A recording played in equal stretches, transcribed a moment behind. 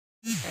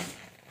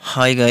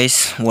Hi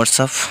guys, what's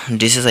up?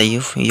 This is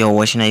Ayuf. You're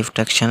watching Ayuf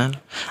Tech channel,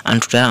 and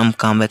today I'm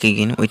come back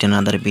again with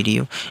another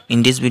video.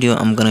 In this video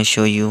I'm gonna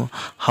show you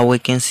how we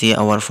can see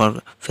our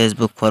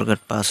Facebook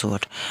forgot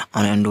password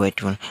on Android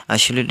phone.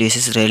 Actually this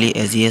is really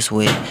easiest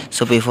way.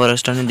 So before I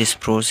start this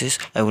process,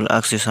 I will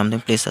ask you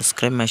something. Please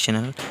subscribe my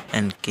channel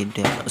and keep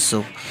the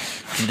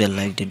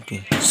like the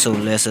video. So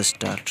let's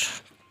start.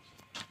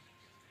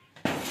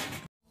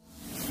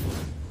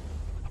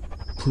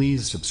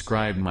 Please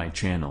subscribe my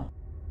channel.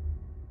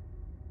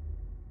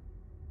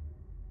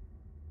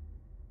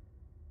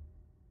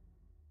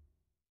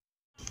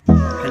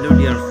 Hello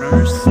dear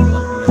friends,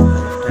 welcome back to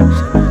Ayuf Tech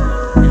channel,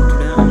 and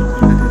today I'm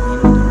come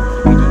back again with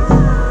another video.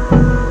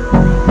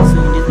 So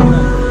in this video I'm gonna show you.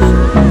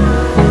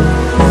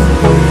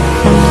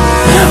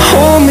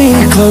 Hold me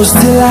close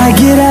till I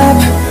get up.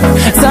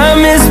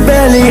 Time is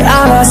barely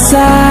on our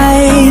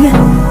side.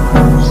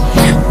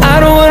 I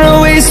don't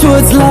wanna waste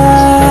what's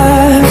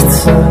left.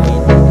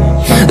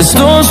 The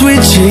storms we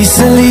chase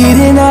are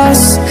leading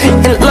us,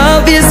 and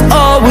love is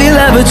all we'll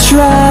ever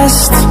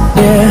trust.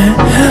 Yeah,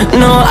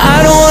 no,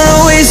 I don't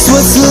wanna waste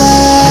what's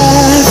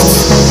left.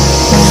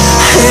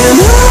 And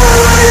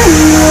on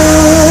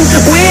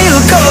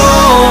we'll go,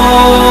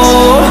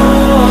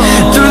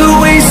 through the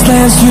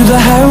wastelands, through the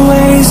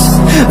highways,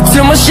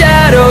 till my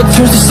shadow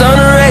turns to sun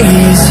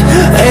rays.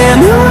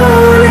 And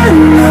on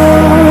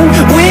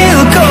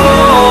we'll go,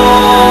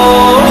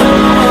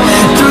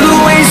 through the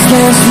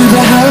wastelands, through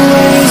the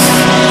highways,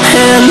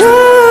 and on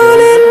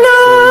we'll go.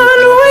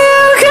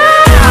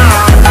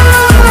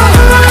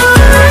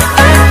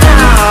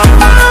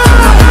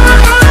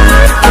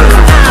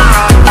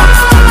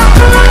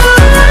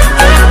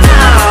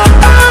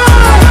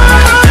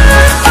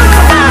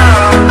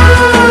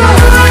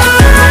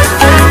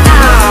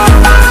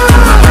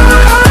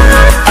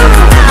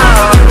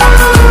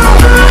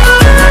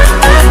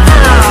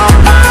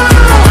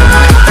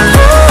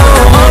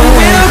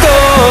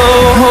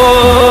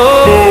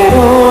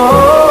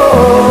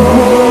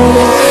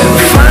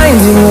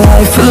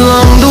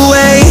 Along the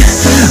way,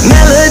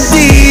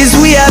 melodies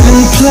we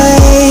haven't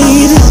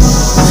played.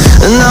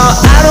 No,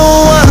 I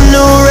don't want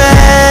no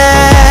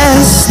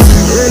rest.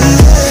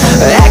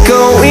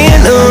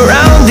 Echoing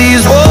around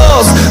these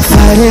walls,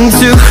 fighting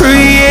to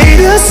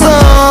create a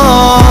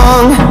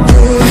song.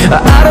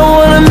 I don't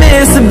wanna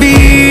miss a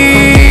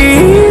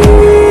beat.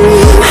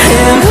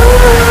 And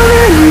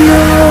on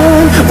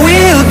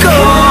we'll go,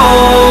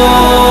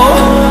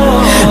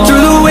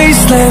 through the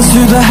wastelands,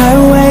 through the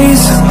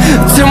highways,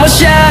 till my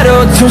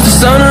shadow turns to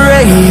sun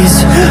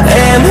rays.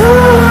 And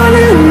on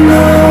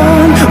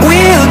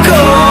we'll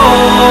go,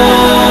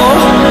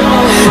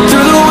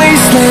 through the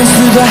wastelands,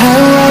 through the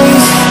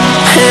highways,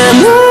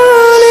 and on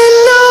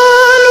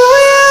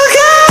we'll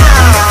go.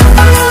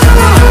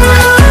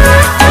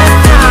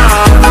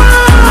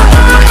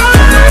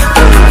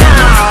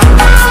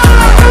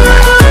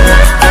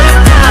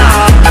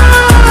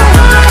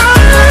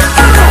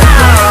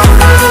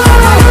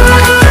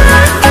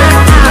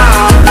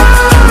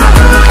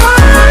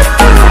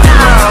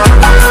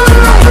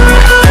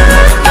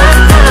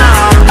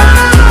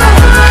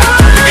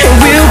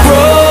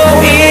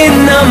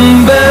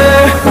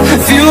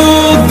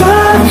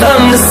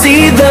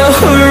 See the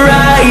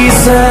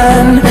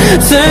horizon,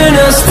 turn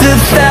us to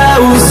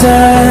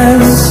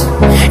thousands,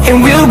 and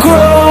we'll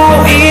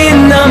grow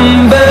in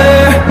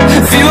number,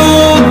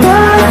 fueled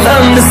by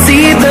them to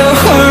see the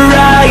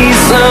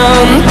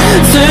horizon,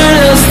 turn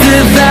us to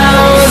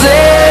thousands.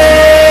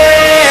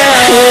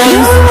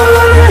 And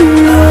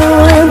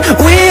on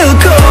we'll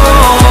go,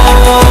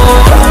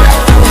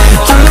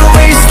 through the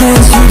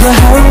wastelands, through the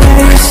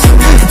highways,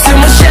 till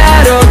my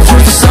shadow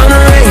turns to sun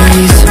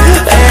rays.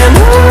 And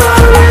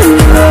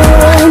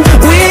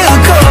we'll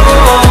go,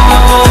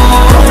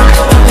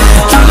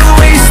 through the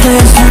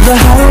wastelands, through the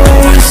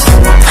highways,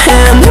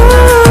 and on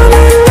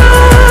we'll go.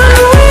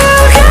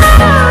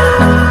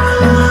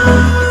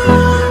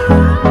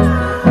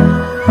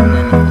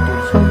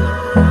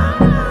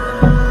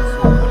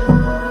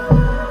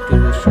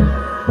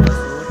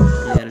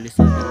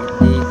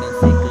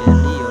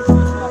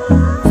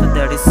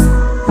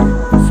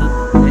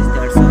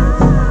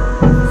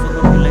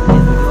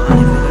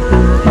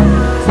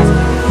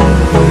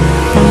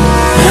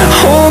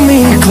 Hold me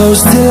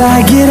close till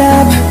I get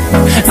up.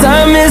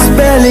 Time is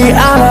barely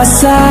on our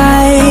side.